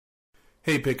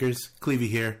Hey Pickers, Clevie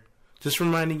here. Just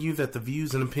reminding you that the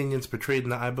views and opinions portrayed in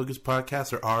the Eyeboogers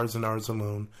podcast are ours and ours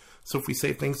alone. So if we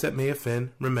say things that may offend,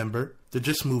 remember, they're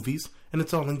just movies, and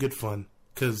it's all in good fun.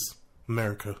 'Cause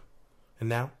America. And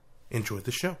now, enjoy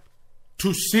the show.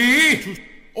 To see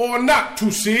or not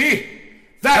to see?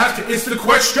 That is the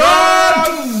question!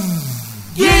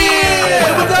 Yeah!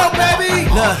 Here we go, baby!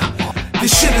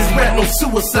 This shit is retinal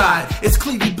suicide. It's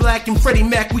Clevie Black and Freddie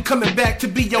Mac. We coming back to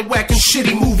be your whack and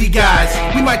shitty movie guys.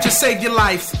 We might just save your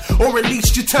life, or at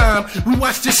least your time. We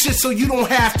watch this shit so you don't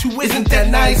have to. Isn't that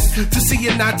nice? To see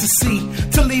or not to see,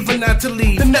 to leave or not to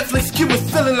leave. The Netflix queue is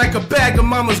feeling like a bag of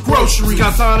mama's groceries.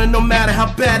 God's on, and no matter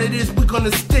how bad it is, we're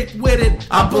gonna stick with it.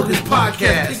 Eyeboogers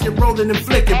podcast. Pick it, rolling and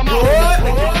flicking,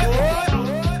 boy.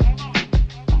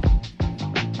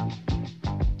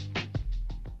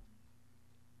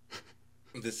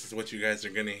 This is what you guys are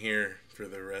going to hear for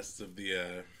the rest of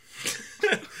the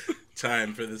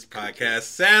time for this podcast.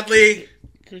 Sadly,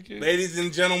 ladies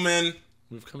and gentlemen,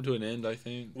 we've come to an end, I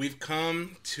think. We've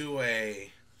come to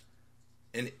an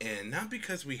end, not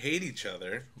because we hate each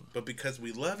other, but because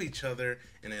we love each other,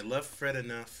 and I love Fred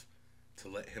enough to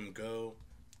let him go,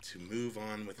 to move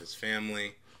on with his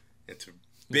family, and to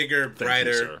bigger,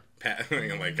 brighter...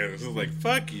 Like, I was like,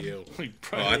 fuck you. Oh,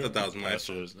 I thought that was my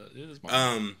fault. It is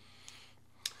my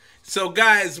So,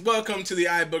 guys, welcome to the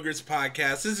Eyeboogers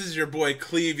podcast. This is your boy,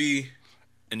 Clevie.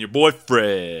 And your boy,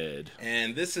 Fred.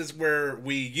 And this is where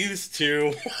we used to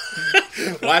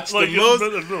watch the most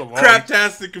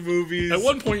craptastic movies. At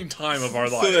one point in time of our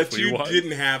life. So that you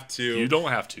didn't have to. You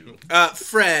don't have to.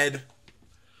 Fred,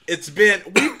 here's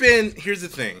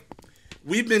the thing.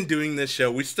 We've been doing this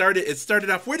show. It started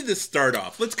off, where did this start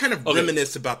off? Let's kind of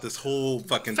reminisce about this whole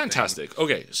fucking Fantastic. Thing.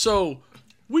 Okay, so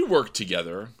we worked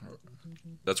together.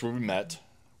 That's where we met.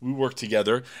 We worked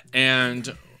together,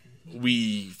 and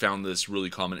we found this really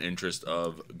common interest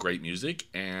of great music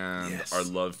and our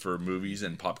love for movies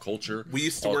and pop culture. We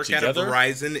used to work at a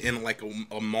Verizon in like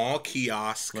a mall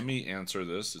kiosk. Let me answer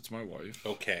this. It's my wife.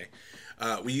 Okay.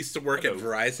 We used to work at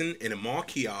Verizon in a mall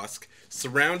kiosk,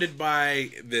 surrounded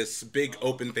by this big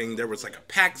open thing. There was like a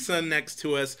PacSun next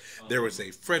to us. There was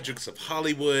a Fredericks of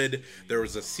Hollywood. There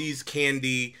was a See's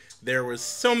Candy. There was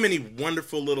so many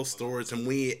wonderful little stores, and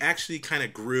we actually kind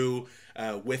of grew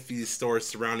with these stores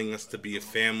surrounding us to be a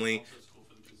family.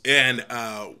 And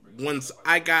once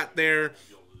I got there,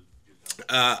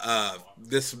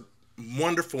 this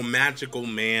wonderful, magical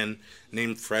man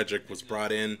named Frederick was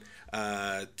brought in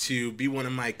to be one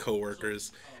of my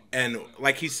coworkers. And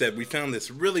like he said, we found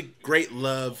this really great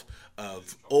love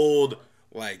of old,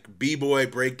 like, b-boy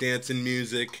breakdancing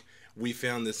music. We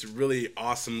found this really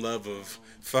awesome love of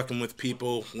fucking with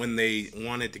people when they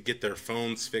wanted to get their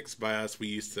phones fixed by us. We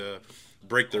used to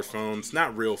break their phones,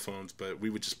 not real phones, but we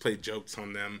would just play jokes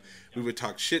on them. We would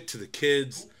talk shit to the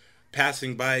kids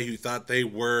passing by who thought they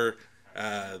were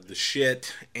the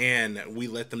shit, and we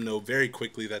let them know very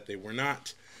quickly that they were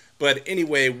not. But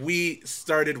anyway, we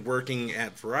started working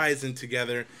at Verizon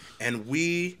together, and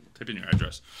we... Type in your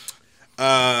address.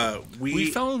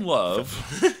 We fell in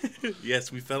love.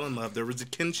 Yes, we fell in love. There was a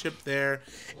kinship there,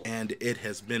 and it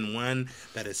has been one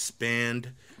that has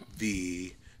spanned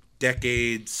the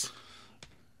decades.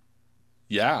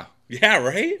 Yeah. Yeah,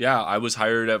 right? Yeah, I was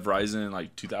hired at Verizon in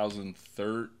like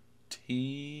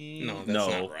 2013. No, that's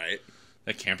not right.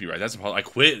 That can't be right. That's I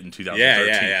quit in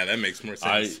 2013. Yeah, that makes more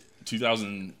sense.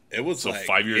 2000. It was so like,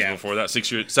 5 years before that,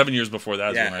 7 years before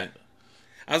that. Yeah. Is when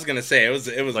I was gonna say it was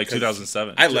like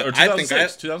 2007. I left. Or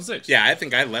 2006. Yeah, I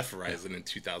think I left Verizon in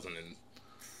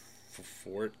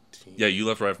 2014. Yeah, you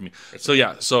left right after me.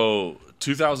 So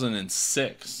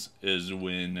 2006 is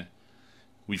when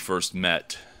we first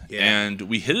met, and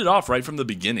we hit it off right from the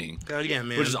beginning. Oh yeah,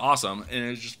 man! Which is awesome, and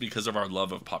it's just because of our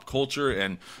love of pop culture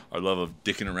and our love of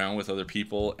dicking around with other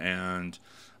people, and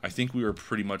I think we were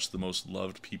pretty much the most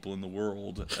loved people in the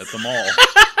world at the mall.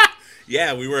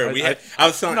 Yeah, we were. We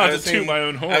almost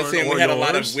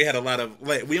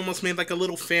made like a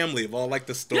little family of all like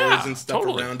the stores and stuff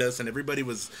around us, and everybody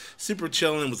was super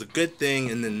chill, and it was a good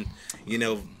thing. And then,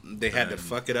 they had to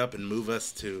fuck it up and move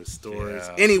us to stores.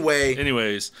 Yeah.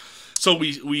 Anyways, so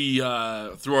we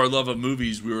through our love of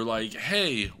movies, we were like,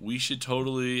 hey, we should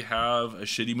totally have a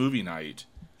shitty movie night.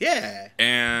 Yeah.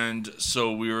 And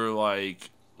so we were like,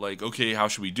 okay, how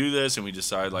should we do this? And we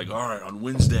decided, all right, on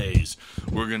Wednesdays,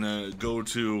 we're going to go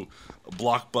to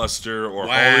Blockbuster or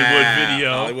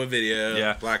Hollywood Video.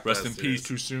 Yeah. Rest in peace,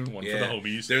 too soon. One for the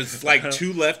homies. There's like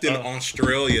 2 left in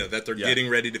Australia that they're getting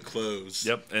ready to close.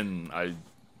 Yep, and I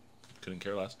couldn't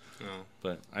care less. No.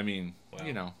 But, I mean,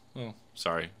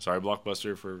 sorry. Sorry,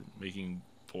 Blockbuster, for making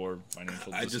poor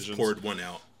financial decisions. I just poured one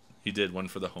out. He did one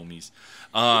for the homies.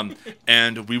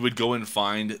 And we would go and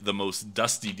find the most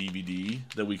dusty DVD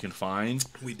that we can find.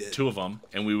 We did. 2 of them.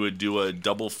 And we would do a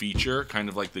double feature, kind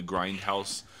of like the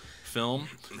Grindhouse film.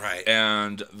 Right.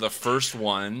 And the first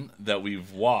one that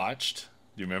we've watched,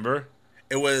 do you remember?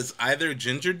 It was either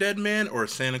Ginger Dead Man or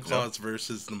Santa Claus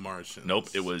versus the Martians. Nope,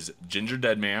 it was Ginger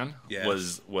Dead Man.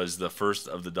 Yes. was the first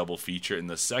of the double feature, and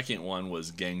the second one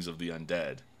was Gangs of the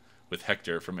Undead with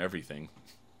Hector from Everything.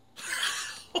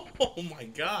 Oh my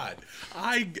god.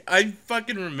 I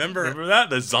fucking remember. Remember that?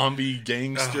 The zombie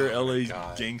gangster, LA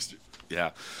God. gangster. Yeah.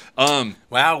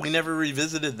 Wow, we never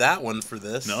revisited that one for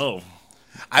this. No.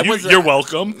 You're You're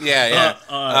welcome. Yeah.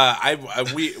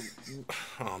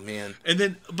 Oh man. And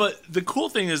then, but the cool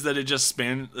thing is that it just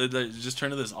turned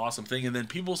into this awesome thing, and then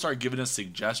people start giving us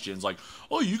suggestions like,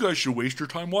 "Oh, you guys should waste your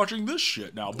time watching this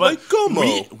shit now." But Like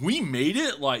Gummo. we made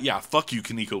it like, yeah, fuck you,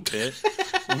 Kaneko Pitt.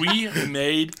 We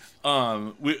made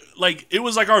it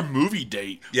was like our movie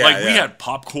date. Yeah, like we yeah. had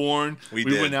popcorn. We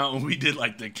did. went out and we did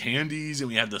like the candies, and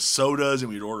we had the sodas,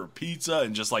 and we'd order pizza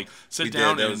and just like sit We did.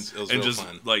 down It and was and real just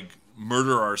fun. like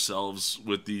murder ourselves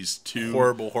with these 2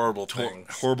 Horrible things.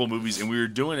 horrible movies, and we were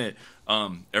doing it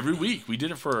every week. We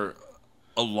did it for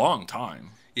a long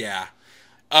time. Yeah.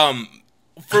 And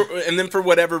then for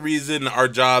whatever reason, our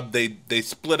job, they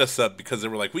split us up because they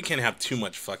were like, we can't have too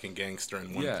much fucking gangster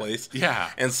in one place. Yeah.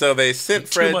 And so they sent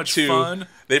Too Fred much to fun.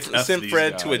 they F sent these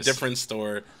Fred to a guys. different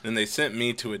store, and they sent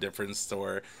me to a different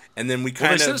store, and then we Well,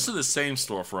 kind they sent of us to the same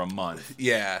store for a month,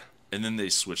 yeah. and then they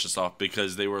switched us off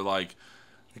because they were like,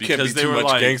 Can't be they too were much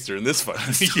like, gangster in this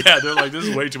fucking store. yeah, they're like, this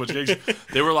is way too much gangster.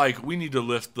 They were like, we need to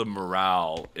lift the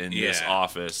morale in this Yeah.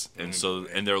 office, and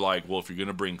they're like, well, if you're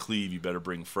gonna bring Cleve, you better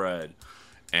bring Fred,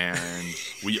 and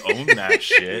we owned that We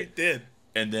shit. did.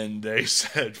 And then they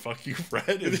said, fuck you,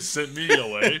 Fred, and sent me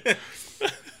away.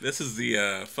 This is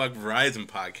the Fuck Verizon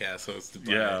podcast hosted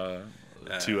by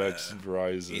Yeah, 2X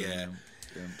Verizon. yeah.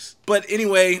 Imps. But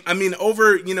anyway, I mean,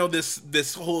 over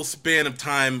this whole span of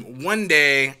time, one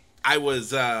day I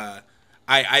was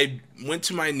I went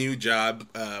to my new job,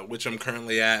 which I'm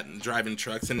currently at, and driving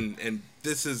trucks, and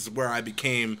this is where I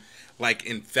became like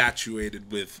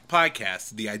infatuated with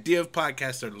podcasts. The idea of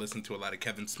podcasts, started listening to a lot of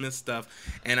Kevin Smith stuff,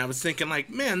 and I was thinking like,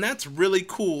 man, that's really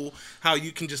cool how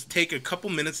you can just take a couple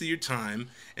minutes of your time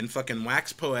and fucking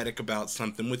wax poetic about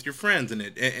something with your friends in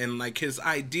it. And like his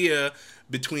idea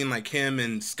between like him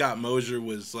and Scott Mosier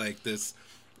was like this,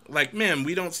 like, man,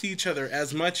 we don't see each other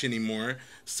as much anymore,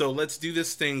 so let's do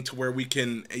this thing to where we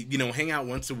can, hang out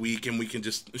once a week and we can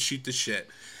just shoot the shit.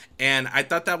 And I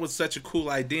thought that was such a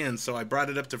cool idea, and so I brought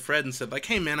it up to Fred and said, like,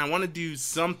 hey, man, I want to do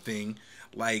something,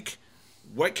 like,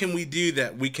 what can we do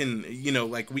that we can,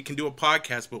 like, we can do a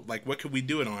podcast, but, like, what could we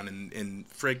do it on? And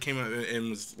Fred came up and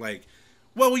was like,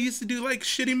 well, we used to do, like,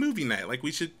 shitty movie night. Like,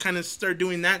 we should kind of start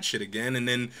doing that shit again, and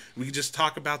then we could just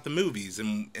talk about the movies.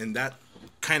 And that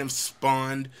kind of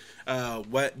spawned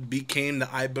what became the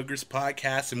Eyeboogers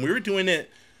podcast, and we were doing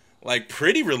it like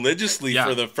pretty religiously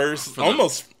for the first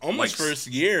almost first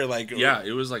year. Like, yeah,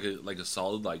 it was like a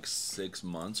solid like 6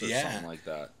 months or something like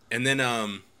that. And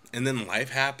then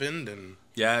life happened, and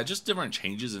yeah, just different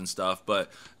changes and stuff.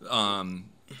 But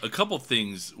a couple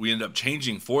things we ended up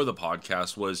changing for the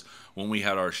podcast was when we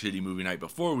had our shitty movie night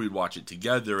before, we'd watch it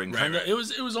together, and kind of it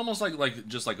was almost like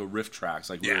just like a riff tracks,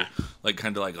 like we were like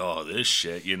kind of like, oh, this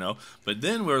shit, But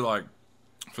then we're like,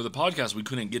 for the podcast, we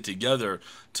couldn't get together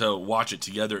to watch it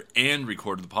together and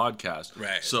record the podcast.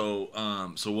 Right. So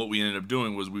what we ended up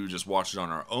doing was we would just watch it on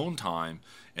our own time,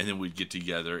 and then we'd get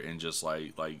together and just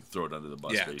like throw it under the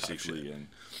bus, basically,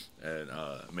 and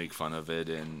make fun of it.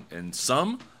 And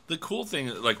the cool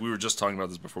thing, like we were just talking about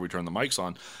this before we turned the mics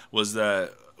on, was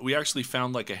that we actually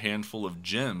found like a handful of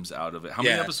gems out of it. How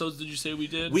many episodes did you say we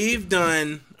did? We've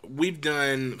done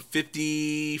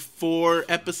 54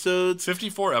 episodes.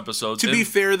 54 episodes. To be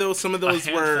fair, though, some of those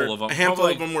were a handful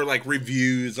of them were like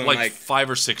reviews on like 5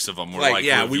 or 6 of them were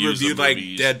like we reviewed like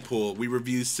movies. Deadpool. We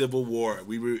reviewed Civil War.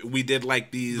 We did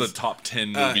like these the top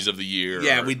 10 movies of the year.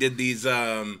 Yeah, we did these.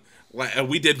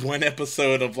 We did one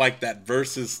episode of like that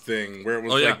Versus thing where it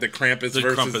was like the Krampus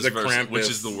versus the Krampus, which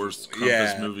is the worst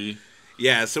Krampus movie.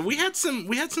 Yeah, so we had some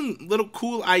little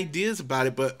cool ideas about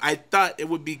it, but I thought it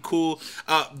would be cool.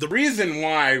 The reason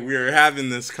why we are having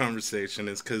this conversation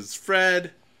is because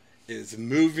Fred is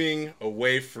moving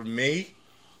away from me.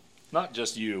 Not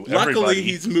just you. Luckily, everybody.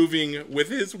 he's moving with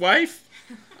his wife,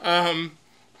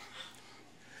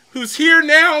 who's here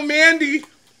now, Mandy.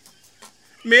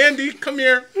 Mandy, come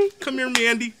here. Come here,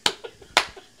 Mandy.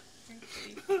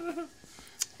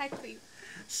 Hi, Cleve.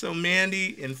 So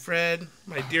Mandy and Fred,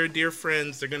 my dear, dear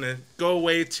friends, they're going to go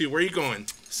away to... Where are you going?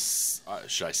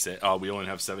 Should I say? We only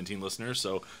have 17 listeners,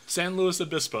 so San Luis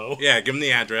Obispo. Yeah, give them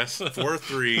the address.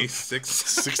 436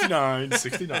 69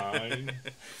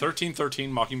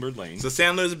 1313 Mockingbird Lane. So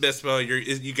San Luis Obispo,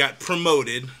 you got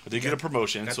promoted. I did get a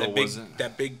promotion, so it wasn't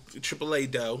that big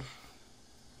AAA dough.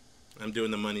 I'm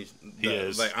doing the money. He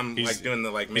is. I'm doing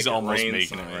the He's almost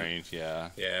making it rain. Yeah.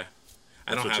 Yeah.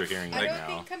 That's what you're hearing right now. I don't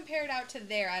think compared out to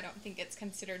there, I don't think it's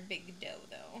considered big dough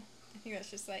though. I think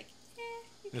that's just like.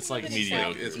 It's like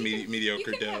mediocre. It's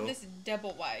mediocre dough. You can have dough. this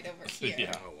double wide over here.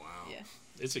 Yeah. Oh wow. Yeah.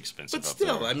 It's expensive. But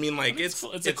still, I mean, it's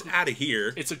out of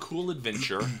here. It's a cool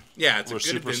adventure. Yeah, it's We're a good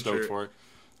super adventure. stoked for it.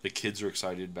 The kids are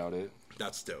excited about it.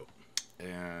 That's dope.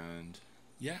 And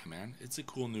yeah, man, it's a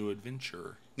cool new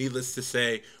adventure. Needless to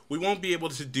say, we won't be able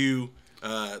to do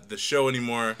the show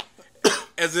anymore.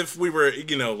 As if we were,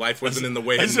 life wasn't in the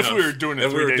way. As enough. if we were doing it.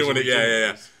 And we were doing it.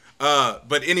 Yeah.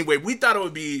 But anyway, we thought it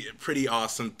would be pretty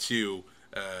awesome to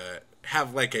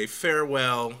have like a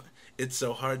farewell. It's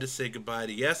so hard to say goodbye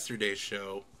to yesterday's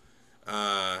show,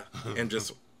 and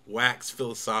just wax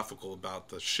philosophical about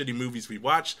the shitty movies we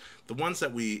watched, the ones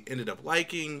that we ended up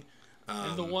liking,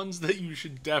 and the ones that you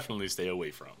should definitely stay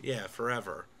away from. Yeah,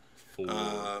 forever.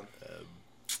 Oh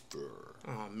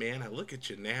man, I look at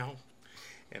you now,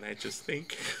 and I just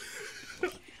think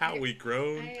how we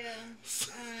grown.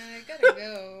 I gotta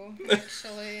go.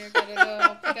 Actually, I gotta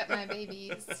go pick up my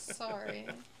babies. Sorry.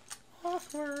 Well,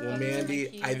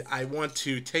 Mandy, I want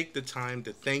to take the time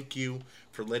to thank you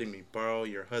for letting me borrow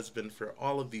your husband for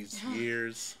all of these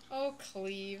years. Oh,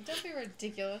 Cleve, don't be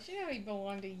ridiculous. You know he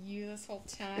belonged to you this whole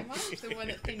time. I'm the one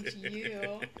that thanked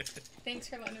you. Thanks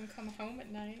for letting him come home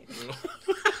at night.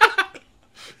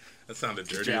 That sounded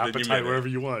dirty. Get your appetite wherever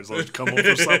you want, as long as you come home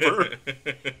for supper.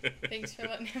 Thanks for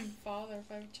letting him father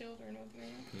 5 children with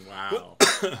me. Wow.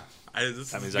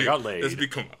 That means I got laid. This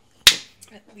become.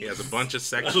 He has a bunch of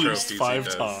sex at trophies. least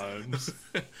 5 times.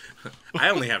 I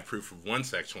only have proof of one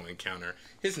sexual encounter.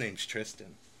 His name's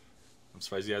Tristan. I'm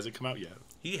surprised he hasn't come out yet.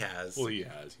 He has. Well, he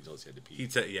has. He's always had to pee. He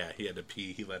said, "Yeah, he had to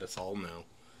pee." He let us all know.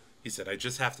 He said, "I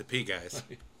just have to pee, guys."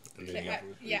 And then I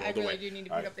really do need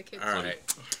to pick up the kids. All right.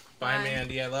 Bye,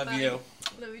 Mandy. I love you.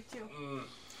 Love you too.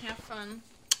 Have fun.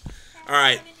 All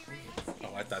right.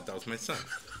 Oh, I thought that was my son.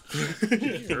 What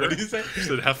did you say? You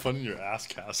said, "Have fun in your ass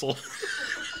castle."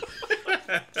 Where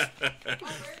are the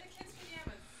kids'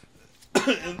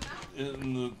 pajamas?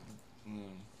 In the.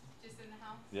 Just in the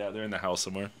house? Yeah, they're in the house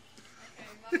somewhere.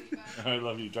 Okay, love you, bye. I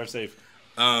love you. Drive safe.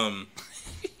 Oh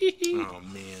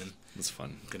man, It's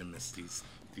fun. I'm gonna miss these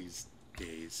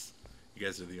days. You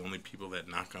guys are the only people that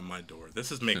knock on my door.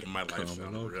 This is making my life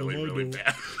sound really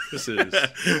bad. This is.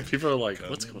 People are like,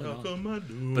 "What's going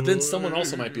on?" But then someone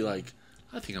also might be like,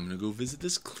 "I think I'm gonna go visit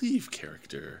this Cleve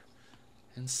character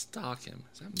and stalk him."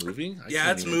 Is that moving?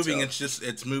 Yeah, it's moving. Tell.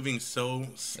 It's moving so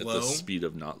slow. At the speed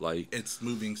of not light. It's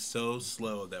moving so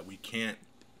slow that we can't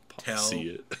see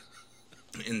it.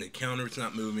 And the counter's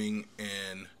not moving.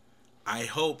 And I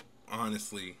hope,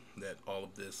 honestly, that all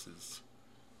of this is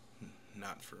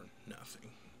not for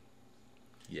nothing.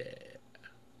 Yeah.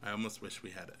 I almost wish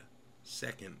we had a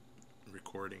second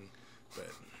recording,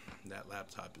 but that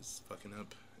laptop is fucking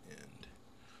up, and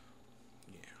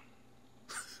yeah.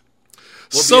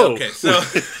 So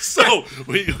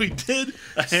we did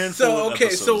a handful of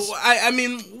episodes. So I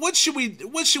mean, what should we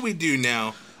do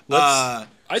now?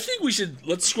 I think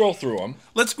let's scroll through them.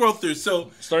 Let's scroll through.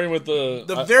 So starting with are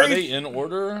they in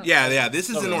order? Yeah. This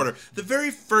is in order. The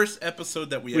very first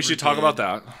episode that we should talk about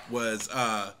that was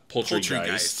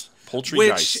Poultrygeist.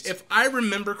 Which, if I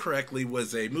remember correctly,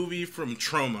 was a movie from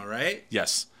Troma, right?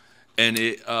 Yes, and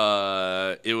it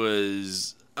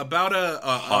was about a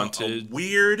haunted, a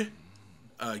weird,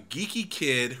 geeky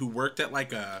kid who worked at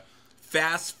like a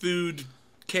fast food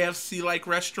KFC like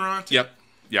restaurant. Yep.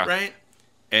 Yeah. Right.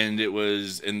 And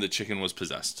the chicken was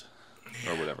possessed,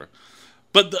 or whatever.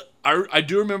 But I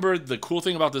do remember the cool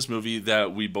thing about this movie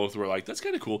that we both were like, that's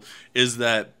kind of cool, is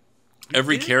that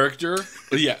every character,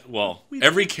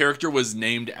 every character was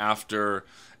named after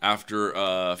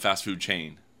a fast food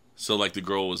chain. So like the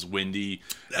girl was Wendy,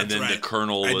 and then the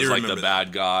Colonel was like the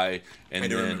bad guy,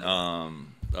 and then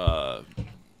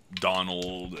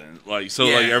Donald, and like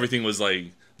everything was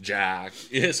like Jack.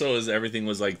 Yeah, so everything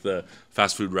was like the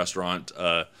fast food restaurant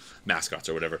mascots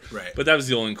or whatever. Right. But that was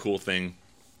the only cool thing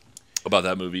about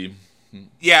that movie.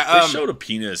 Yeah, they showed a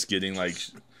penis getting like.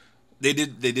 They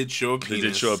did show a penis. They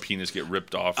did show a penis get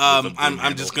ripped off.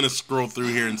 I'm just gonna scroll through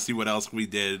here and see what else we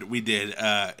did. We did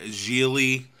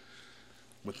Gigli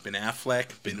with Ben Affleck.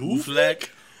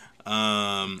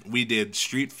 We did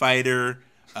Street Fighter.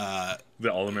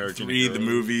 The All-American 3, the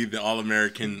movie, the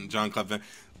All-American John Claude Van.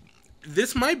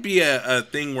 this might be a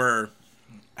thing where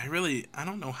I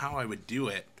don't know how I would do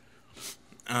it.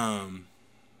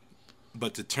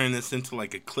 But to turn this into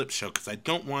like a clip show, because I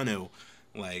don't want to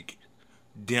like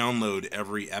download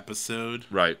every episode,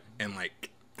 right, and like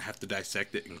have to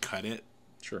dissect it and cut it.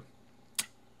 Sure.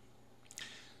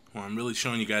 Well, I'm really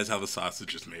showing you guys how the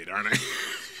sausage is made, aren't I?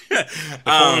 If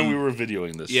only we were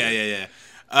videoing this. Yeah.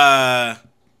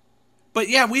 But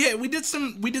yeah, we did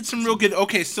some real good.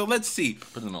 Okay, so let's see.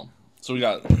 So we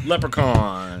got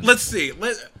Leprechaun. Let's see.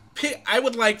 I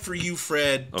would like for you,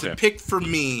 Fred, to pick for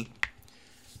me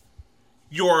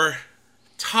your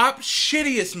top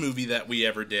shittiest movie that we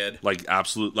ever did. Like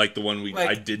absolute, like the one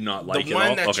I did not like the at all.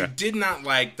 one that you did not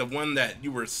like, the one that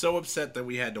you were so upset that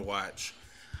we had to watch.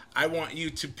 I want you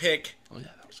to pick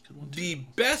that was a good one too. The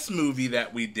best movie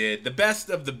that we did, the best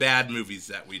of the bad movies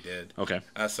that we did. Okay.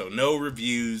 So no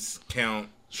reviews count.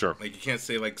 Sure. Like you can't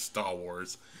say like Star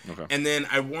Wars. Okay. And then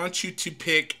I want you to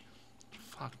pick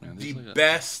the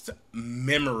best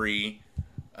memory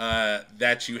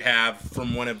that you have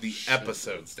from one of the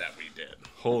episodes that we did.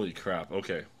 Holy crap.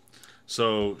 Okay.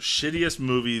 So, shittiest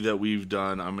movie that we've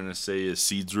done, I'm going to say, is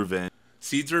Seed's Revenge.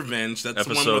 Seed's Revenge. That's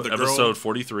the one with the girl. Episode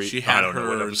 43. She had I don't know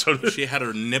what episode. She had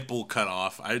her nipple cut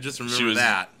off. I just remember she was,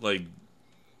 that. Like,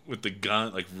 with the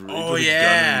gun. Like, oh,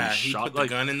 yeah. He put the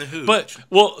gun in the hooch. But,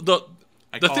 well, the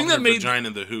thing that made vagina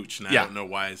the hooch, and I don't know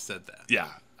why I said that. Yeah.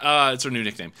 It's her new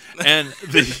nickname. And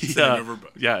the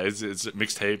it's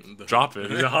mixtape. Drop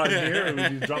it. It's hot in here. We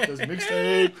need to drop this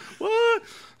mixtape. What?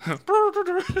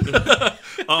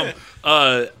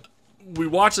 We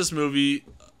watched this movie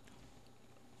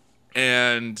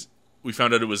and we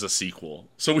found out it was a sequel.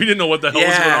 So we didn't know what the hell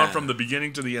was going on from the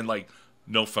beginning to the end. Like,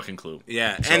 no fucking clue.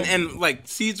 Yeah, so, and like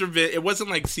Seed's Revenge, it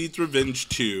wasn't like Seed's Revenge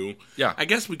 2. Yeah. I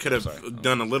guess we could have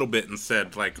done a little bit and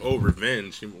said, like, oh,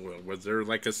 Revenge. Was there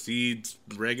like a Seed's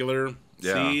regular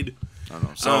Seed? I don't know.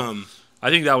 So,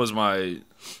 I think that was my...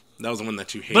 That was the one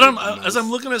that you hated. But as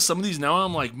I'm looking at some of these now,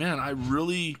 I'm like, man, I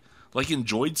really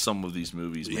enjoyed some of these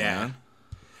movies, man. Yeah.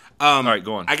 All right,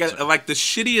 go on. I got like the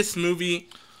shittiest movie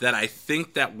that I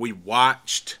think that we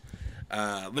watched.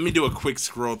 Let me do a quick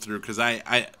scroll through because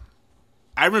I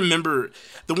remember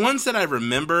the ones that I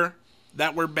remember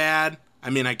that were bad.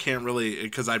 I mean, I can't really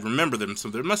because I remember them, so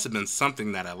there must have been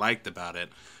something that I liked about it.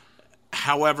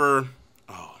 However,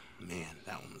 oh man,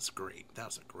 that one was great. That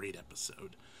was a great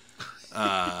episode.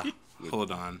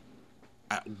 Hold on.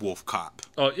 Wolf Cop.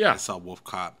 Oh yeah, I saw Wolf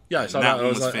Cop. Yeah, I saw that. One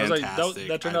was fantastic. I was like,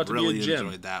 that turned out to be a gem. I really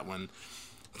enjoyed that one.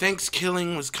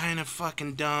 Thanksgiving was kind of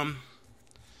fucking dumb.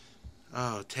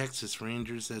 Oh, Texas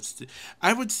Rangers.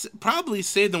 I would probably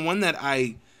say the one that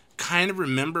I kind of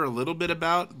remember a little bit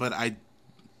about, but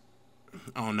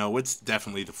oh no, it's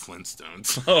definitely the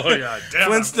Flintstones. Oh yeah,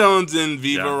 damn. Flintstones in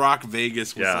Viva Rock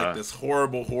Vegas was like this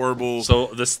horrible. So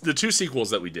the two sequels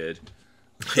that we did.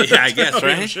 Yeah, I guess,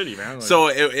 right? Shitty, man. Like, so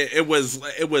it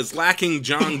was lacking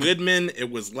John Goodman. It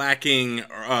was lacking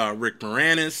Rick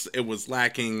Moranis. It was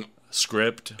lacking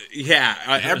script. Yeah,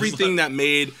 everything that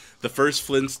made the first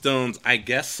Flintstones, I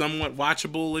guess, somewhat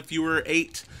watchable if you were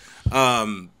 8.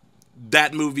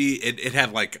 That movie, it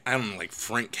had like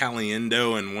Frank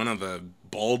Caliendo and one of the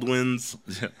Baldwins.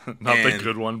 Not the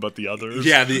good one, but the others.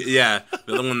 Yeah, the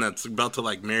other one that's about to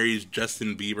like marry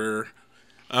Justin Bieber.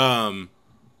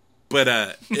 But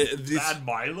Bad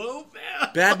Milo, man.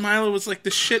 Bad Milo was like the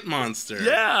shit monster.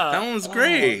 Yeah, that one was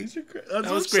great.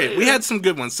 That was great. We had some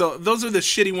good ones. So those are the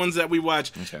shitty ones that we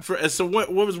watched. Okay. So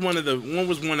what was one of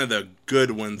the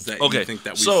good ones that you think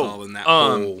that we saw in that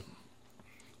whole?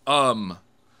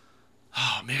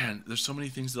 Oh man, there's so many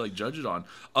things to like judge it on.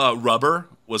 Rubber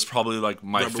was probably like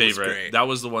my favorite. That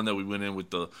was the one that we went in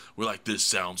with we're like, this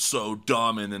sounds so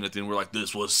dumb, and then at the end we're like,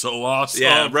 this was so awesome.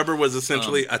 Yeah, Rubber was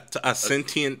essentially a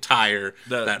sentient tire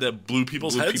that blew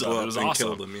people's heads up. It was awesome.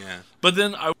 Killed them, yeah. But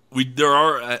then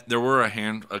there were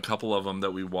a couple of them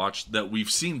that we watched that we've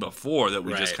seen before that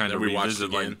we just kind of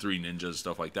revisited, like Three Ninjas,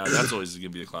 stuff like that. That's always gonna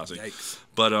be a classic. Yikes.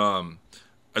 But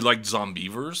I liked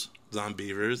Zombievers.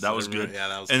 That was good. Yeah,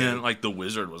 that was good. And then like The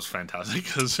Wizard was fantastic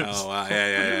because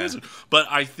yeah. But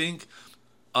I think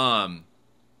I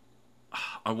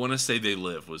want to say They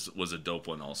Live was a dope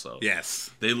one also. Yes,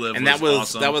 They Live, and was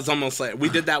awesome. That was almost like we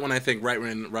did that one. I think right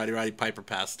when Roddy Piper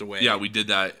passed away. Yeah, we did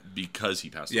that because he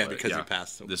passed away. Yeah, because he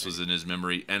passed away. This was in his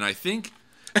memory, and I think.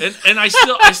 And I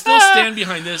still stand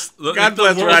behind this. God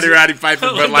bless Roddy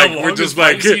Piper, but like we're just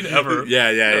like ever.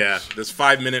 Yeah. This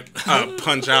 5-minute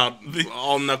punch out,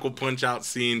 all knuckle punch out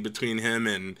scene between him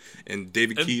and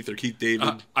David Keith or Keith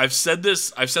David. I've said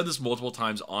this multiple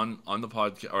times on the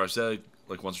podcast, or I've said it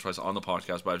like once or twice on the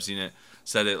podcast, but I've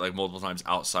said it like multiple times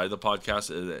outside the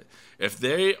podcast. Is that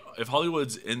if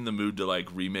Hollywood's in the mood to like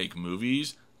remake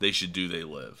movies, they should do They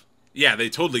Live. Yeah, they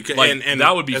totally could. Like, and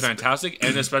that would be fantastic,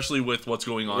 and especially with what's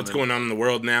going on in the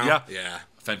world now. Yeah.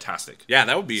 Fantastic. Yeah,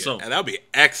 that would be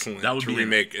excellent. That would be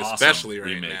remake, awesome especially right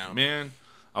remake. now. Man,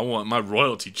 I want my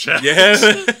royalty check.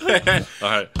 Yeah. All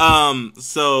right.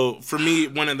 So for me, I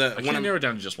can't narrow it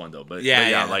down to just one though, but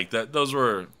yeah, like that. Those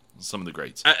were some of the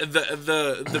greats.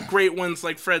 The great ones,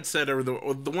 like Fred said, are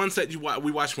the ones that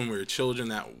we watched when we were children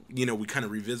that we kind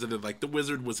of revisited. Like The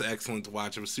Wizard was excellent to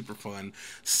watch; it was super fun.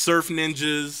 Surf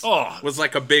Ninjas was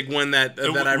like a big one that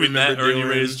I remember doing. Ernie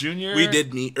Reyes Jr. We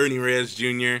did meet Ernie Reyes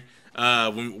Jr.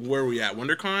 Where were we at?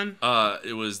 WonderCon?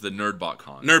 It was the Nerdbot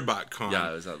Con.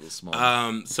 Yeah, it was that little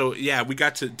small. So yeah, we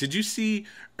got to. Did you see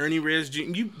Ernie Reyes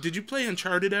Jr.? Did you play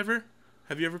Uncharted ever?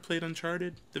 Have you ever played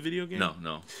Uncharted, the video game?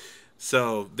 No.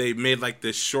 So they made like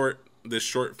this short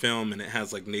film, and it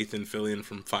has like Nathan Fillion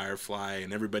from Firefly,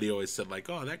 and everybody always said like,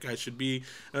 oh, that guy should be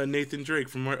Nathan Drake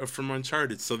from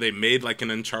Uncharted. So they made like an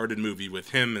Uncharted movie with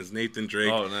him as Nathan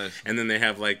Drake. Oh, nice. And then they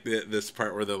have like this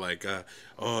part where they're like,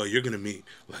 oh, you're gonna meet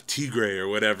La Tigre or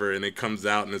whatever, and it comes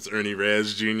out and it's Ernie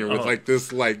Reyes Jr. with like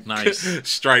this like nice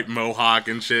striped mohawk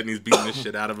and shit, and he's beating the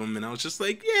shit out of him, and I was just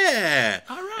like, yeah,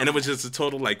 all right. And it was just a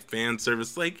total like fan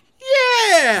service, like.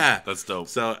 Yeah, that's dope.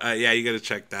 So yeah, you got to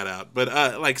check that out.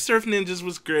 But like Surf Ninjas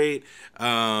was great.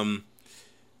 Man,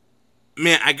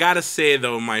 I gotta say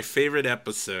though, my favorite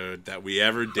episode that we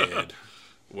ever did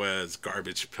was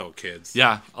Garbage Pail Kids.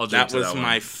 Yeah, that was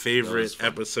my favorite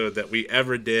episode that we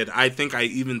ever did. I think I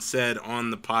even said on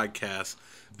the podcast,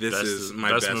 "This is my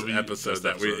best episode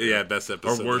that we best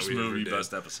episode or worst that we movie, ever did.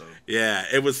 Best episode." Yeah,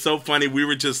 it was so funny. We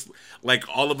were just like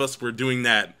all of us were doing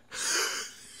that.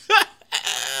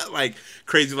 Like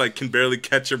crazy, like can barely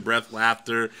catch your breath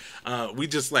laughter. We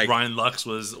just like Ryan Lux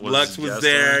was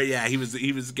there. Yeah, he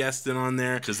was guesting on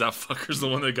there because that fucker's the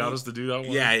one that got us to do that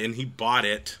one. Yeah, and he bought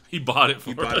it. He bought it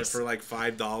for like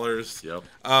 $5. Yep.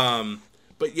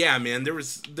 But yeah, man, there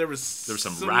was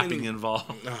some rapping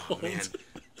involved. Oh man,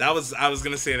 I was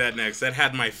gonna say that next. That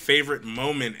had my favorite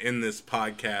moment in this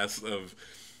podcast of.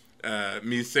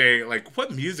 Me saying, like,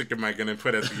 what music am I going to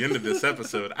put at the end of this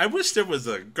episode? I wish there was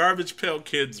a Garbage Pail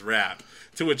Kids rap.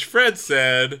 To which Fred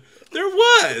said, there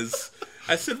was.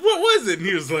 I said, what was it? And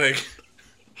he was like,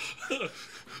 I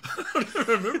don't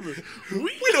remember.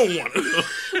 We don't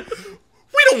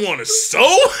want to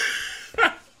sew.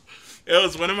 It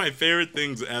was one of my favorite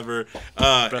things ever.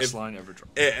 Best line ever drawn.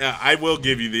 I will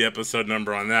give you the episode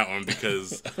number on that one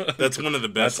because that's one of the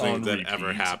best things that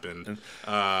ever happened.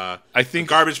 I think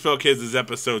Garbage Pail Kids is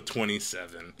episode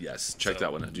 27. Yes, check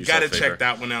that one out. You got to check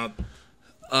that one out.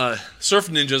 Surf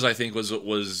Ninjas, I think,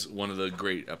 was one of the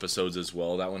great episodes as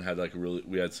well. That one had like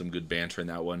we had some good banter in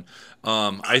that one.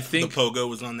 I think the Pogo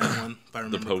was on that one. If I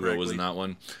remember the Pogo correctly. was in that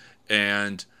one,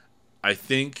 and I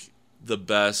think the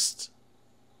best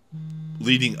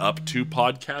leading up to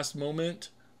podcast moment,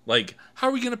 like how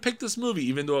are we gonna pick this movie,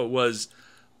 even though it was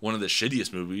one of the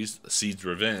shittiest movies, Seed's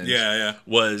Revenge.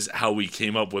 Was how we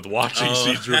came up with watching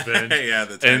Seed's Revenge.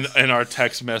 And our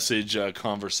text message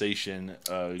conversation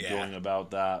going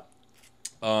about that,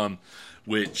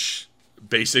 which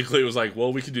basically was like,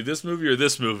 well, we could do this movie or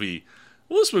this movie.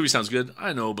 Well, this movie sounds good.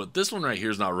 I know, but this one right here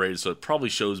is not rated, so it probably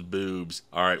shows boobs.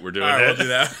 All right, we're doing it. We'll do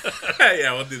that.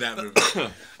 Yeah, we'll do that movie.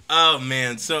 Oh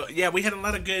man, so yeah, we had a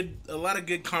lot of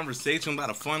good conversations, a lot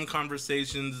of fun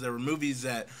conversations. There were movies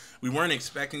that we weren't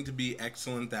expecting to be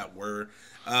excellent that were.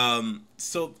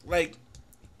 So like,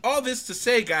 all this to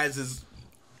say, guys, is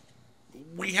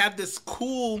we had this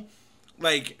cool,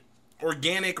 like,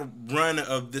 organic run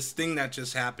of this thing that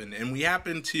just happened, and we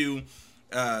happened to,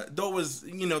 though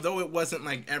it wasn't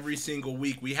like every single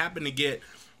week, we happened to get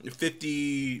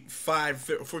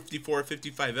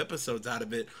 55 episodes out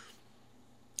of it.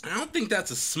 I don't think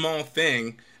that's a small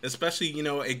thing, especially,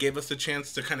 it gave us a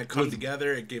chance to kind of come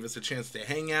together. It gave us a chance to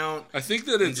hang out. I think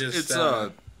that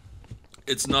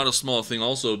it's not a small thing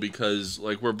also because,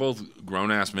 like, we're both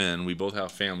grown-ass men. We both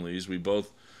have families. We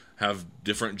both have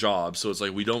different jobs. So it's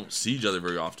like we don't see each other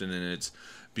very often, and it's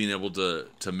being able to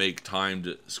make time,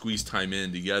 to squeeze time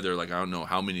in together. Like, I don't know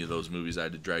how many of those movies I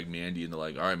had to drag Mandy into,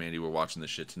 like, all right, Mandy, we're watching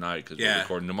this shit tonight because we're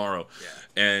recording tomorrow.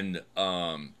 Yeah.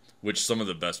 And, which some of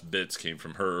the best bits came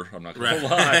from her, I'm not going to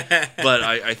lie. But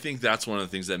I think that's one of the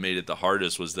things that made it the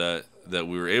hardest was that we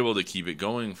were able to keep it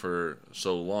going for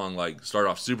so long, like start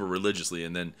off super religiously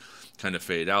and then kind of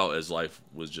fade out as life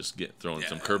was just throwing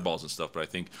some curveballs and stuff. But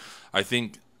I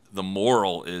think the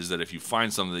moral is that if you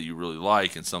find something that you really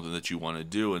like and something that you want to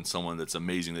do and someone that's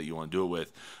amazing that you want to do it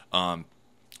with,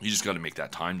 you just got to make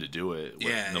that time to do it.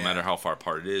 Yeah, no matter how far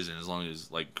apart it is, and as long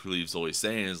as, like Cleve's always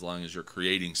saying, as long as you're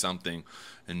creating something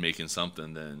and making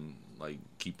something, then like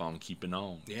keep on keeping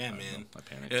on. Yeah, man. I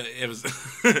panicked. It was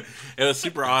it was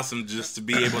super awesome just to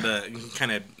be able to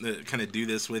kind of do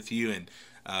this with you, and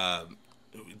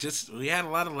we had a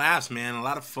lot of laughs, man, a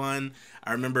lot of fun.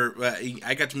 I remember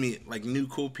I got to meet like new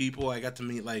cool people. I got to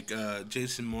meet like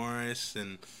Jason Morris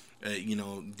and. I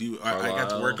got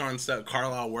to work on stuff.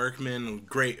 Carlisle Workman,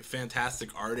 great, fantastic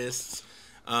artists,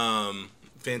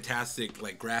 fantastic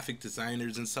like graphic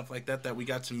designers and stuff like that we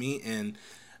got to meet. And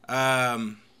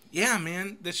yeah,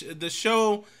 man, the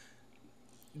show,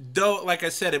 though, like I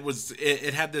said,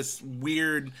 it had this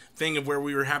weird thing of where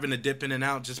we were having to dip in and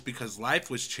out just because life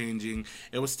was changing.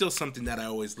 It was still something that I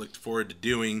always looked forward to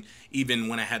doing, even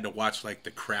when I had to watch like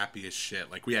the crappiest shit.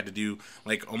 Like we had to do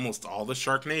like almost all the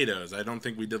Sharknadoes. I don't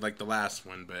think we did like the last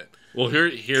one, but well,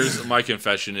 here's my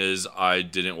confession: is I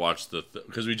didn't watch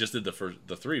because we just did the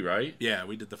 3, right? Yeah,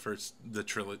 we did the first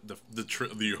trilogy.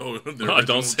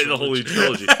 Don't say the Holy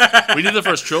Trilogy. We did the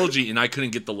first trilogy, and I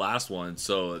couldn't get the last one,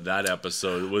 so that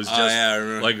episode was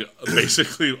just like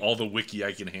basically all the wiki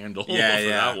I can handle for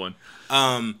that one.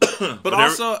 But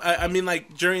also, I mean,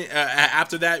 like during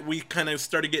after that, we kind of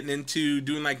started getting into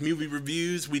doing like movie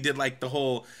reviews. We did like the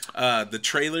whole the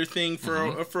trailer thing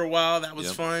for a while. That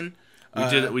was fun.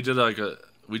 We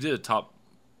did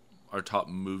our top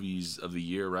movies of the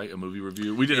year, right? A movie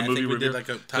review. We did a movie review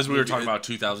because we were talking about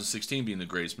 2016 being the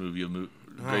greatest movie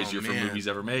greatest year for movies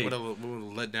ever made. What a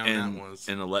letdown that was.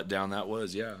 And a letdown that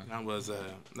was, yeah. That was a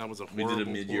horrible. We did a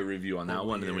mid-year review on that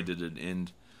one, and then we did an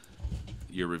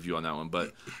end-year review on that one.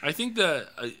 But I think that,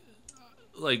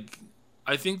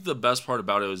 I think the best part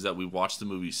about it was that we watched the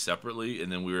movie separately,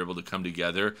 and then we were able to come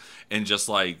together and just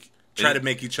like try to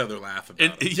make each other laugh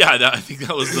about it. Yeah, I think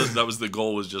that was the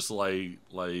goal, was just like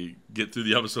get through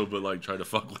the episode, but like try to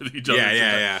fuck with each other.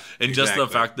 Yeah. And exactly. Just the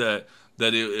fact that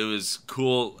it was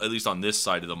cool, at least on this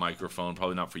side of the microphone,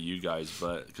 probably not for you guys,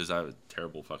 but because I have a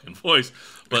terrible fucking voice,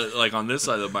 but like on this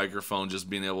side of the microphone, just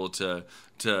being able to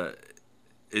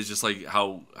it's just like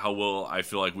how well I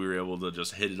feel like we were able to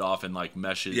just hit it off and like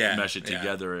mesh it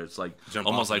together. It's like jump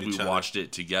almost like we watched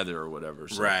it together or whatever.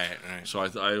 So, right. So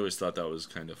I always thought that was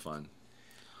kind of fun.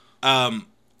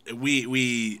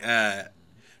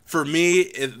 For me,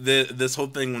 this whole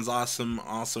thing was awesome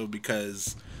also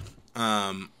because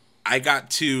I got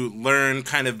to learn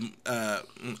kind of,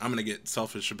 I'm going to get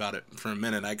selfish about it for a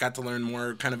minute. I got to learn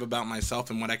more kind of about myself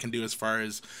and what I can do as far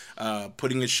as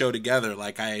putting a show together.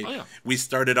 Like we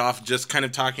started off just kind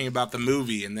of talking about the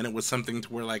movie, and then it was something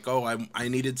to where like, I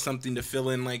needed something to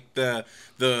fill in like the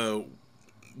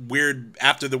weird,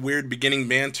 after the weird beginning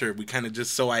banter, we kind of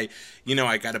just, I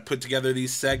got to put together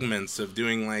these segments of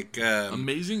doing like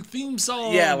amazing theme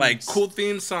songs. Yeah, like cool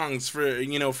theme songs for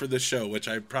the show, which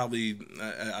I'll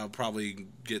probably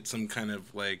get some kind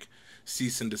of like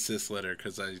cease and desist letter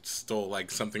because I stole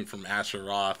like something from Asher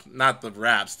Roth. Not the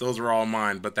raps; those were all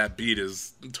mine, but that beat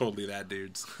is totally that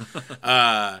dude's.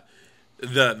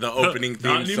 The opening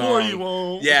theme Not anymore, song. you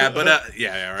won't. Yeah, but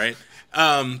yeah, right.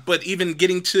 But even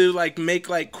getting to like make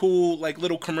like cool like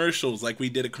little commercials, like we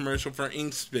did a commercial for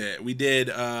Inkspit. We did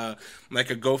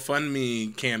like a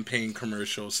GoFundMe campaign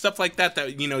commercial, stuff like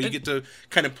that you get to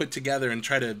kind of put together and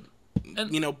try to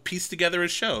piece together a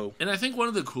show. And I think one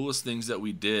of the coolest things that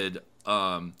we did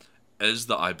as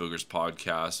the Eyeboogers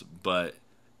podcast, but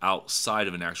outside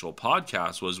of an actual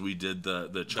podcast, was we did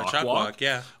the chalk walk.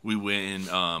 Yeah, we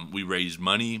went and we raised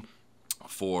money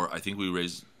for, I think we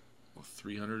raised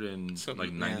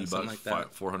 $390 like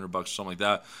that. $400, something like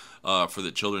that, for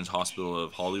the Children's Hospital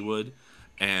of Hollywood,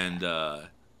 and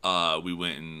we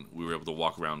went and we were able to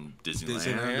walk around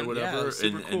Disneyland or whatever,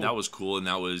 cool. And that was cool, and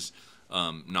that was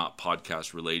not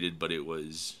podcast related, but it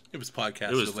was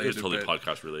podcast related. It was totally but,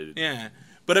 podcast related. Yeah.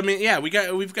 But I mean, yeah,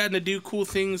 we've gotten to do cool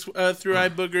things through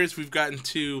Eyeboogers. We've gotten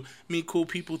to meet cool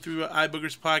people through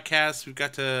Eyeboogers podcast. We've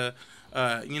got to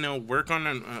work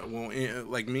on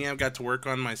like me, I've got to work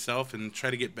on myself and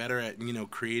try to get better at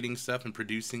creating stuff and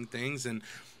producing things. And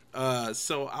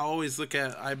so I always look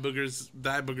at the Eyeboogers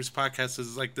podcast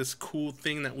as like this cool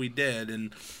thing that we did.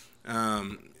 And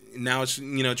now it's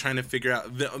trying to figure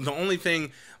out the only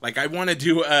thing, like I want to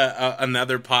do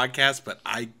another podcast, but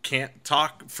I can't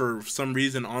talk for some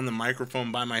reason on the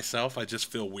microphone by myself. I just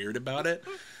feel weird about it.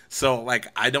 So like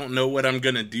I don't know what I'm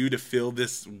gonna do to fill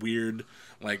this weird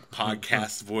like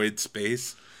podcast void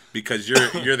space, because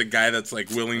you're the guy that's like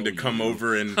willing to come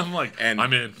over and I'm like, and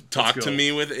I'm in. talk to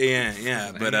me with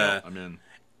but I'm in.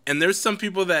 And there's some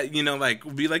people that like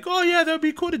will be like, oh yeah, that would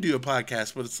be cool to do a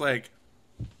podcast, but it's like,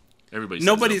 Everybody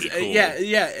Nobody's says that'd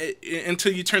be cool.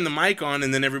 until you turn the mic on,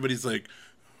 and then everybody's like,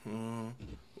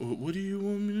 what do you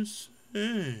want me to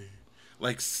say?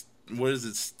 Like, what is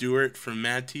it, Stuart from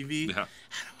Mad TV? Yeah.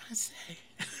 I don't want to say.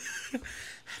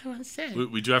 I don't want to say.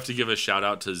 We do have to give a shout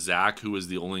out to Zach, who was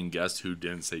the only guest who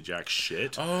didn't say jack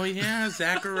shit. Oh yeah,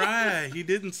 Zachariah. He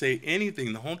didn't say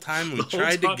anything the whole time. We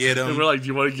tried to get him. And we're like, do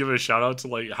you want to give a shout out to,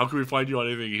 like, how can we find you on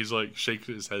anything? He's like, shake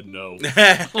his head no.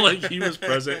 Like, he was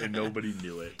present and nobody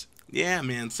knew it. Yeah,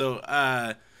 man. So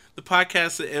the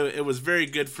podcast, it was very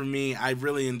good for me. I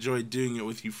really enjoyed doing it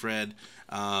with you, Fred.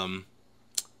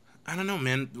 I don't know,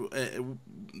 man.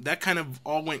 That kind of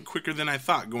all went quicker than I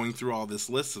thought, going through all this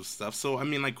list of stuff. So, I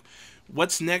mean, like,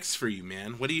 what's next for you,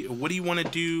 man? What do you want to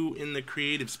do in the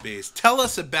creative space? Tell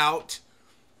us about.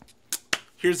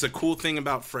 Here's the cool thing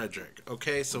about Frederick.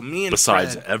 Okay, so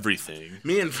besides everything,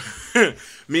 me and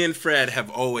Fred have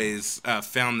always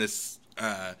found this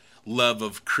love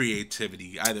of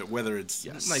creativity, either whether it's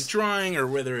like drawing or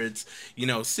whether it's, you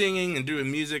know, singing and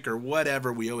doing music or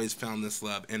whatever. We always found this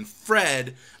love. And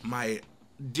Fred, my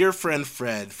dear friend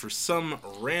Fred, for some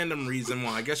random reason,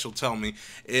 well, I guess you'll tell me,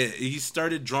 he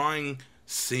started drawing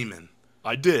semen.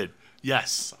 I did.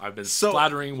 Yes, I've been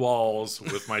splattering walls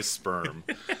with my sperm.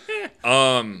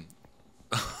 All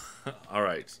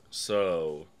right,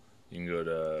 so you can go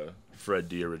to Fred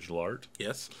D Original Art.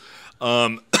 Yes.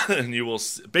 And you will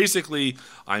basically,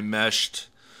 I meshed.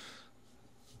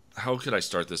 How could I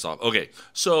start this off? Okay,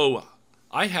 so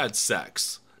I had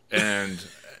sex, and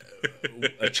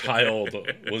a child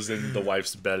was in the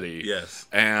wife's belly. Yes.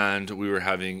 And we were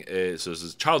having so this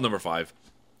is child number 5.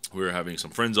 We were having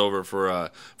some friends over for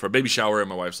a baby shower, and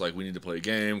my wife's like, "We need to play a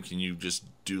game. Can you just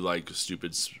do like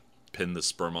stupid pin the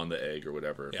sperm on the egg or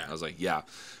whatever?" Yeah. I was like, "Yeah."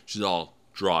 She's all,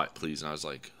 "Draw it, please." And I was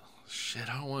like, "Shit,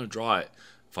 I don't want to draw it."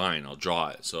 Fine, I'll draw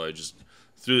it. So I just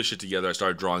threw the shit together. I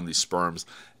started drawing these sperms,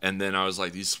 and then I was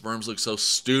like, these sperms look so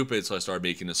stupid. So I started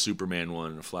making a Superman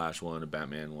one, a Flash one, a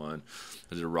Batman one.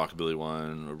 I did a Rockabilly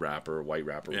one, a rapper, white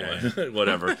rapper one,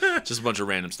 whatever. Just a bunch of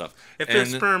random stuff. If they're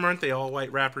sperm, aren't they all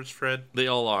white rappers, Fred? They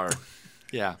all are.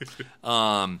 Yeah.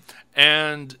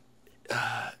 And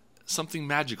something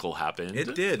magical happened.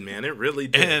 It did, man. It really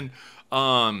did.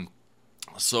 And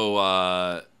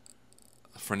so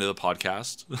friend of the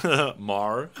podcast,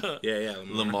 Mar. Yeah,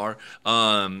 Lamar.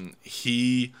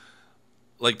 He,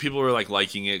 like, people were like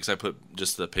liking it because I put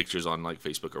just the pictures on like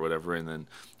Facebook or whatever, and then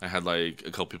I had like a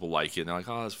couple people like it, and they're like,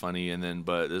 "Oh, that's funny." And then,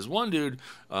 but there's one dude,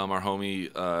 our homie,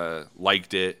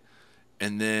 liked it,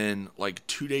 and then like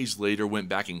 2 days later went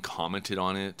back and commented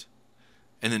on it,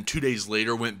 and then 2 days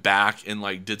later went back and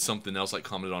like did something else, like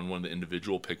commented on one of the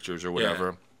individual pictures or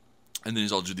whatever. Yeah. And then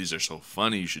he's all, "Dude, these are so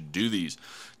funny. You should do these.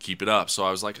 Keep it up." So I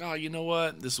was like, "Oh, you know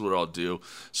what? This is what I'll do."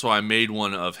 So I made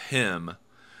one of him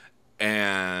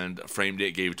and framed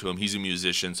it, gave it to him. He's a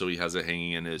musician, so he has it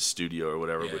hanging in his studio or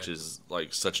whatever, which is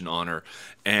like such an honor.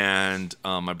 And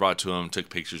I brought it to him,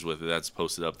 took pictures with it. That's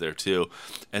posted up there too.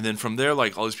 And then from there,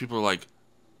 like, all these people are like,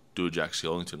 "Do a Jack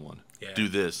Skellington one. Yeah. Do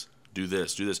this. Do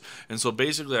this, do this." And so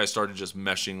basically I started just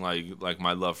meshing like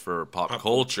my love for pop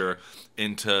culture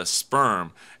into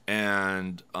sperm.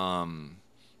 And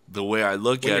the way I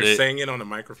look when at you're it, saying it on a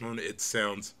microphone, it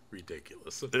sounds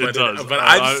ridiculous. But it does. But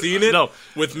I've seen it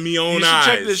with me own eyes.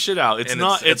 Check this shit out. It's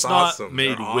not awesome.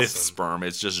 Made with sperm.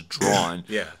 It's just drawn.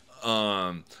 Yeah.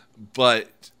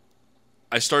 But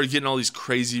I started getting all these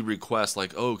crazy requests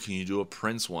like, "Oh, can you do a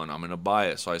Prince one? I'm going to buy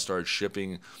it." So I started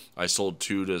shipping. I sold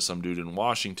 2 to some dude in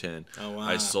Washington. Oh, wow.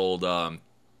 I sold,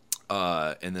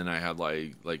 and then I had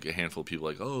like a handful of people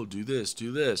like, "Oh, do this,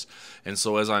 do this." And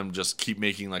so as I'm just keep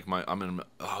making like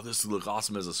this would look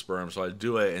awesome as a sperm. So I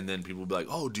do it, and then people will be like,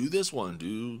 "Oh, do this one,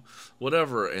 do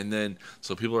whatever." And then,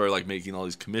 so people are like making all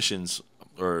these commissions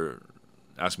or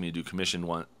asking me to do commission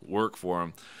work for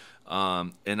them.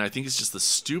 And I think it's just the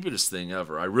stupidest thing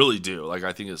ever. I really do. Like,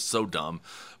 I think it's so dumb,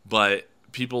 but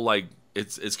people like,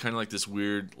 it's kind of like this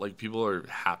weird, like, people are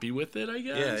happy with it, I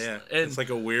guess. Yeah. And it's like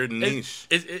a weird niche.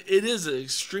 It is an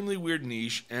extremely weird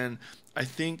niche. And I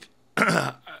think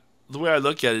the way I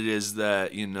look at it is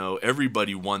that, you know,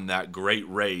 everybody won that great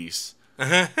race.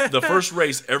 The first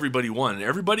race, everybody won.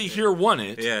 Everybody here won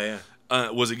it. Yeah.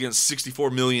 Was against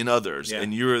 64 million others,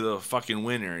 and you're the fucking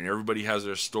winner, and everybody has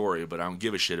their story, but I don't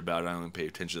give a shit about it. I don't pay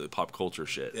attention to the pop culture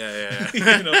shit. Yeah.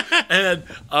 You know?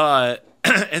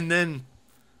 And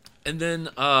then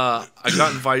I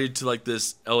got invited to like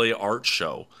this LA art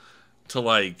show to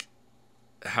like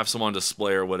have some on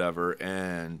display or whatever,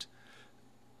 and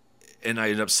I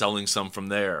ended up selling some from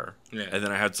there. Yeah. And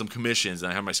then I had some commissions,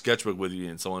 and I had my sketchbook with me,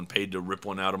 and someone paid to rip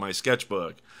one out of my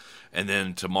sketchbook. And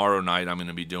then tomorrow night I'm going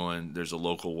to be there's a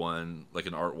local one, like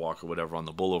an art walk or whatever on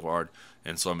the boulevard.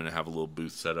 And so I'm going to have a little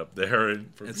booth set up there.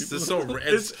 And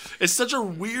it's such a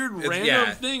weird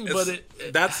random thing,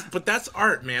 but that's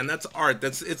art, man. That's art.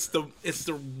 It's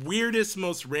the weirdest,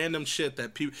 most random shit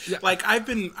that people like. I've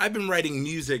been writing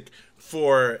music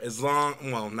for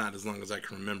not as long as I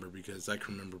can remember, because I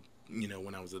can remember,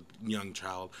 when I was a young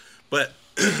child. But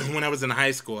when I was in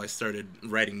high school, I started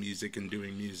writing music and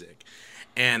doing music.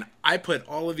 And I put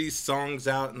all of these songs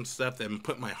out and stuff and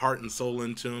put my heart and soul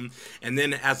into them. And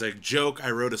then as a joke,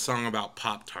 I wrote a song about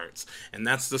Pop-Tarts. And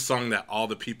that's the song that all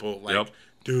the people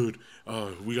dude,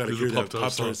 we got to hear that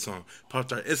Pop-Tart song.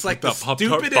 Pop-Tart. It's like the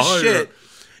stupidest shit.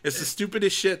 It's the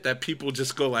stupidest shit that people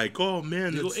just go like, oh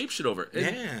man. You go ape shit over.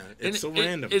 It's so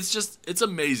random. It's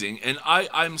amazing. And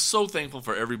I'm so thankful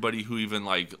for everybody who even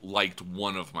liked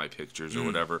one of my pictures or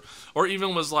whatever. Or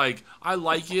even was like, I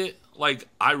like it. Like,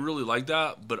 I really like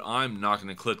that, but I'm not going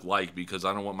to click like because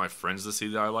I don't want my friends to see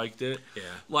that I liked it. Yeah.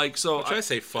 Like, so I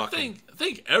say fucking.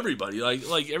 Thank everybody.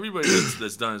 Like everybody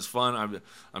that's done is fun.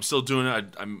 I'm still doing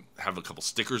it. I have a couple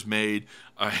stickers made.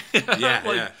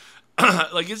 Yeah.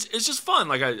 Like it's just fun.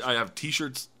 Like I have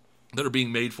T-shirts that are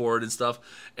being made for it and stuff,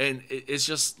 and it's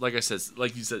just like I said,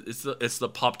 like you said, it's the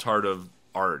Pop-Tart of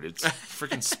art. It's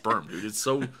freaking sperm, dude. It's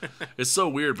so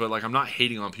weird, but like I'm not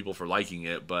hating on people for liking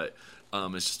it, but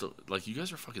it's just like you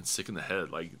guys are fucking sick in the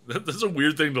head. Like that's a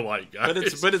weird thing to like,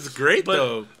 guys. But it's great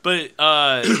though. But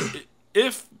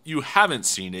if you haven't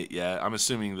seen it yet, I'm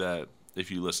assuming that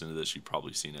if you listen to this, you've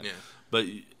probably seen it. Yeah. But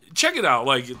check it out.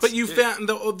 But you found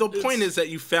the point is that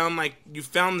you found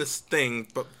this thing,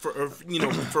 but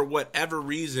for whatever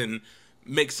reason,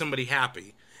 makes somebody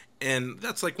happy, and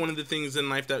that's like one of the things in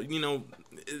life that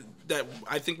that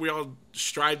I think we all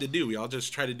strive to do. We all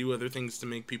just try to do other things to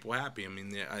make people happy. I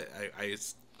mean, I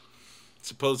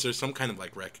suppose there's some kind of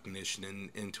like recognition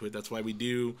into it. That's why we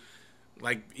do.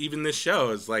 Like, even this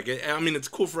show is like, I mean, it's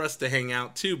cool for us to hang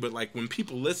out too, but like when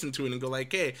people listen to it and go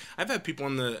like, hey, I've had people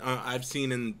on I've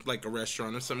seen in like a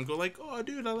restaurant or something go like, oh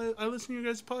dude, I listen to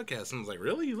your guys' podcast. And I was like,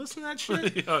 really? You listen to that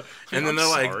shit? Yeah. And then they're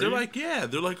like, yeah,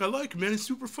 I like it, man. It's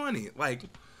super funny. Like,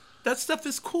 that stuff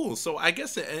is cool. So I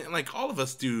guess like all of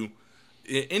us do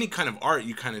any kind of art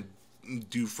you kind of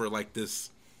do for like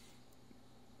this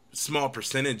small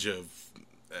percentage of,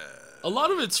 a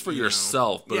lot of it's for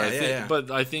yourself, but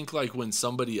I think like when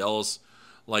somebody else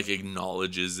like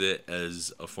acknowledges it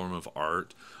as a form of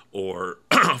art or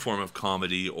a form of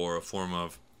comedy or a form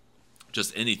of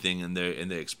just anything, and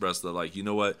they express that, like, you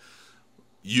know what,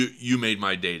 you made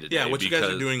my day today. Yeah, what you guys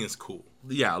are doing is cool.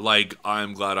 Yeah, like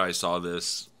I'm glad I saw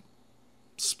this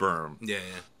sperm. Yeah,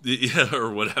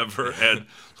 or whatever, and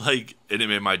it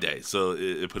made my day. So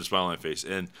it put a smile on my face,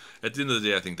 and at the end of the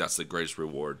day, I think that's the greatest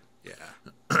reward. Yeah.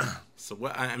 So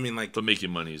what I mean, like, but making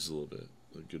money is a little bit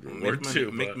a good reward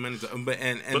too.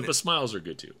 But smiles are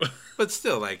good too. But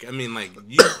still, like, I mean, like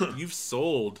you've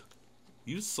sold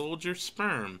your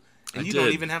sperm, and you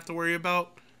don't even have to worry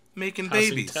about making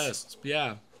babies. Tests,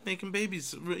 yeah, making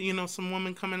babies. Some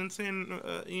woman coming and saying,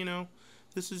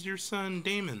 this is your son,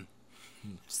 Damon.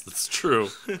 That's true.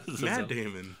 Matt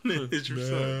Damon is your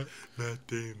son. Matt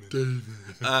Damon.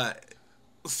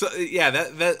 So yeah,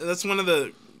 that's one of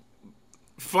the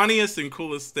funniest and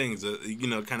coolest things that,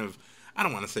 kind of, I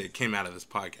don't want to say it came out of this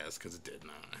podcast because it did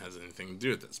not has anything to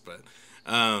do with this, but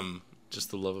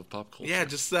just the love of pop culture. Yeah,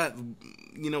 just that,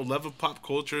 love of pop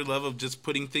culture, love of just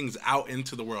putting things out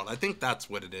into the world. I think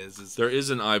that's what it is. There is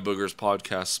an Eyeboogers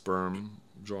podcast sperm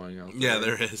drawing out there. Yeah,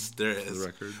 there is. The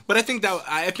record. But I think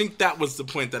that was the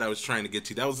point that I was trying to get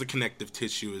to. That was the connective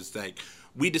tissue, is like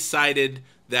we decided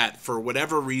that for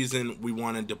whatever reason we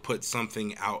wanted to put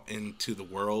something out into the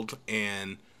world,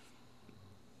 and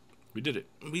we did it.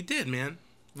 We did, man.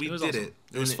 We did awesome. it.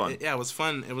 It was fun. It was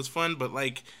fun. It was fun, but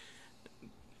like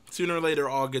sooner or later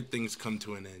all good things come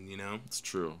to an end, It's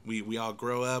true. We all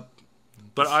grow up.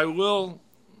 But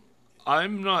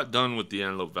I'm not done with the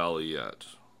Antelope Valley yet.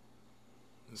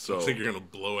 So I think you're gonna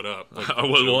blow it up.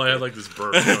 Well, I had like this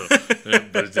burp, but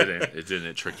it didn't.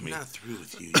 It tricked me. I'm not through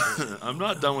with you. I'm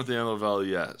not done with the Antelope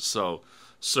Valley yet. So,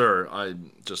 sir,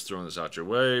 I'm just throwing this out your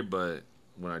way. But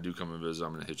when I do come and visit,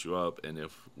 I'm gonna hit you up. And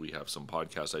if we have some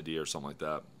podcast idea or something like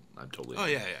that, I'm totally. Oh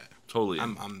yeah. Totally.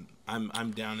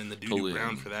 I'm down in the doo-doo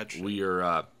ground for that shit. We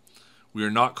are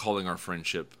not calling our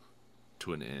friendship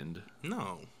to an end.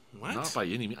 No. What? Not by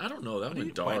any means. I don't know. That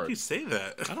went dark. Why did you say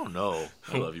that? I don't know.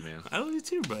 I love you, man. I love you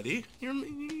too, buddy. You're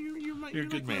You're a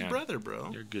good man. My brother, bro.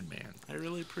 You're a good man. I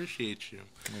really appreciate you.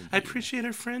 I appreciate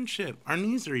our friendship. Our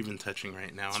knees are even touching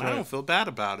right now, and I don't feel bad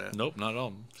about it. Nope, not at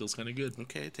all. Feels kind of good.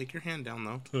 Okay, take your hand down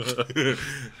though.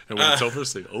 And when it's over,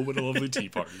 say, "Oh, what a lovely tea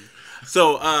party."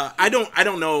 So I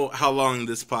don't know how long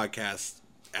this podcast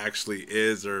actually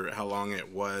is or how long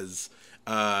it was.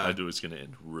 I do. It's going to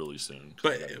end really soon.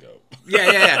 But go.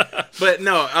 yeah. But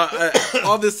no,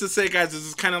 all this to say, guys, this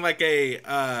is kind of like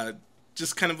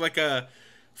a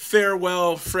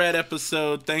farewell Fred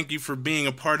episode. Thank you for being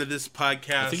a part of this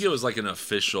podcast. I think it was like an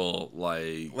official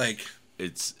like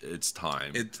it's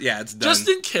time. It's done. Just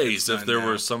in case if there now.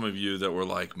 were some of you that were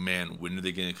like, man, when are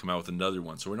they going to come out with another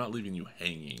one? So we're not leaving you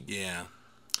hanging. Yeah,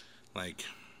 like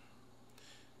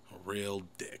a real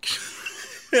dick.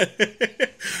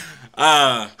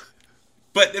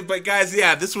 But guys,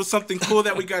 yeah, this was something cool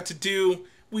that we got to do.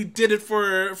 We did it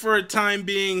for a time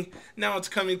being. Now it's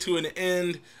coming to an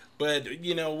end. But,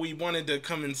 you know, we wanted to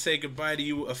come and say goodbye to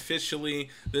you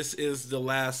officially. This is the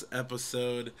last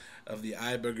episode of the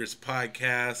Eyeboogers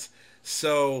podcast.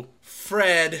 So,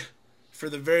 Fred, for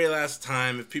the very last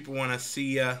time, if people want to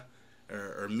see you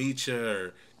or meet you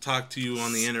or talk to you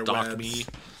on the interwebs. Stalk me.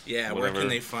 Yeah, whatever. Where can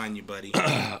they find you, buddy?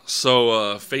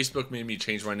 So, Facebook made me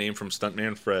change my name from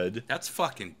Stuntman Fred. That's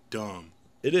fucking dumb.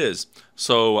 It is.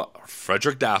 So,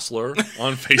 Frederick Dassler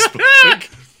on Facebook.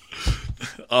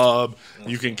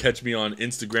 You can catch me on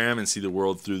Instagram and see the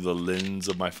world through the lens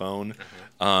of my phone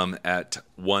at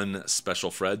one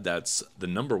special Fred. That's the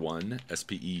number one,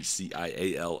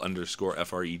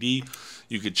 SPECIAL_FRED.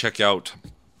 You could check out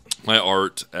my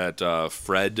art at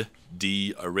Fred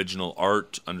D Original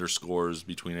Art _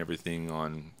 between everything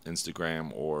on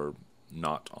Instagram or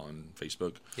not on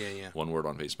Facebook. Yeah. One word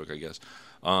on Facebook, I guess.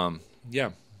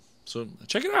 Yeah. So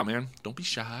check it out, man. Don't be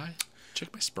shy.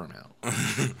 Check my sperm out.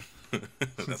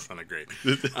 That sounded great.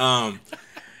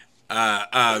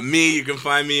 Me, you can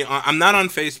find me. I'm not on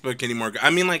Facebook anymore. I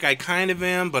mean, like, I kind of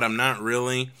am, but I'm not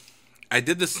really. I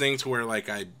did this thing to where, like,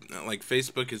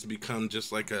 Facebook has become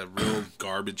just like a real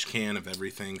garbage can of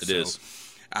everything. It is.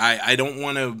 I don't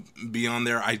want to be on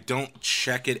there. I don't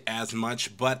check it as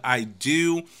much, but I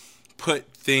do put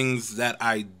things that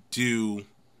I do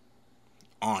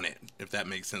on it, if that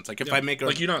makes sense. Like if I make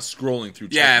like you're not scrolling through.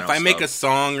 Yeah, if I make a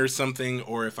song or something,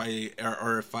 or if I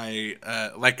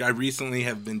like I recently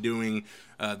have been doing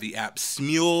the app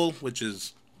Smule, which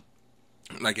is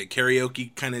like a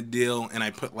karaoke kind of deal, and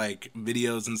I put like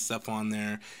videos and stuff on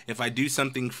there. If I do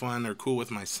something fun or cool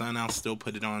with my son, I'll still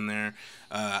put it on there.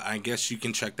 I guess you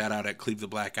can check that out at Cleve the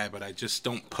Black Guy, but I just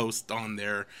don't post on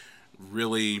there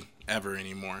really ever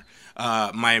anymore.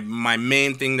 My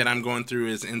main thing that I'm going through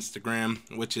is Instagram,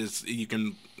 which is you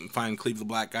can find Cleve the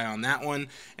Black Guy on that one.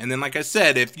 And then, like I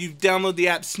said, if you download the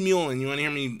app Smule and you want to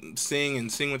hear me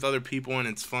sing with other people and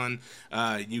it's fun,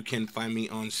 you can find me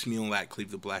on Smule at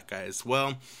Cleve the Black Guy as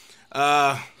well.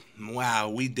 Wow,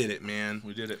 we did it, man.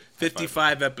 We did it.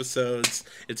 55 episodes.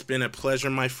 It's been a pleasure,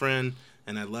 my friend,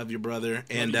 and I love you, brother.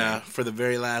 And for the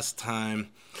very last time,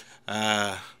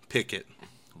 pick it.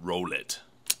 Roll it.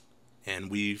 And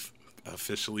we've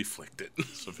officially flicked it.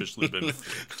 It's officially been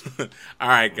flicked. All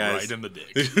right, guys. Right in the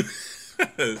dick.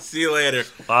 See you later.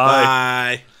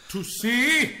 Bye. To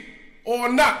see or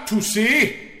not to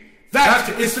see?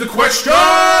 That is the question!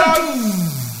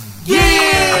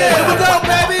 Yeah! Here we go,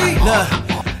 baby!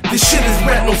 This shit is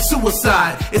retinal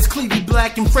suicide. It's Clevie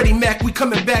Black and Freddie Mac. We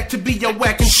coming back to be your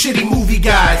whack and shitty movie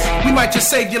guys. We might just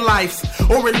save your life,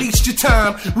 or at least your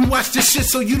time. We watch this shit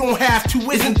so you don't have to.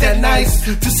 Isn't that nice?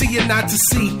 To see or not to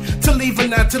see, to leave or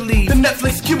not to leave. The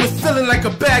Netflix queue is feeling like a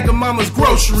bag of mama's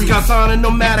groceries. God's honor,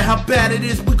 no matter how bad it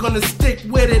is, we're gonna stick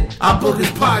with it.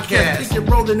 Eyeboogers podcast. Take it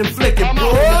rolling and flick it,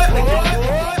 boy.